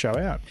see the show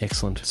out.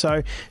 Excellent.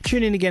 So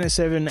tune in again at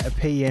 7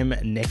 p.m.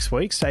 next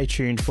week. Stay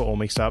tuned for All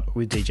Mixed Up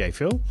with DJ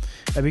Phil.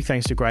 A big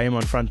thanks to Graham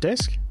on front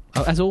desk.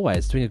 As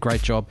always, doing a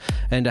great job,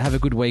 and have a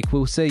good week.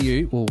 We'll see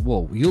you,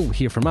 well, you'll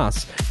hear from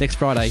us next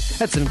Friday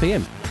at 7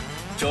 p.m.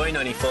 Joy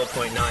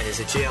 94.9 is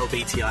a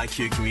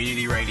GLBTIQ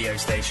community radio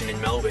station in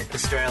Melbourne,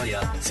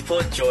 Australia.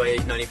 Support Joy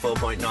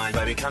 94.9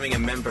 by becoming a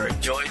member at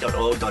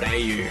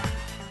joy.org.au.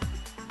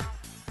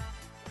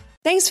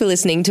 Thanks for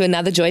listening to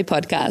another Joy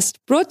podcast,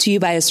 brought to you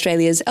by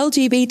Australia's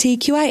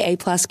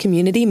LGBTQIA+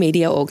 community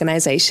media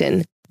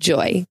organisation,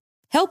 Joy.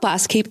 Help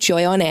us keep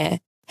Joy on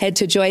air. Head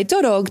to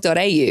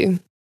joy.org.au.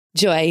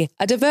 Joy,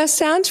 a diverse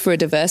sound for a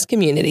diverse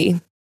community.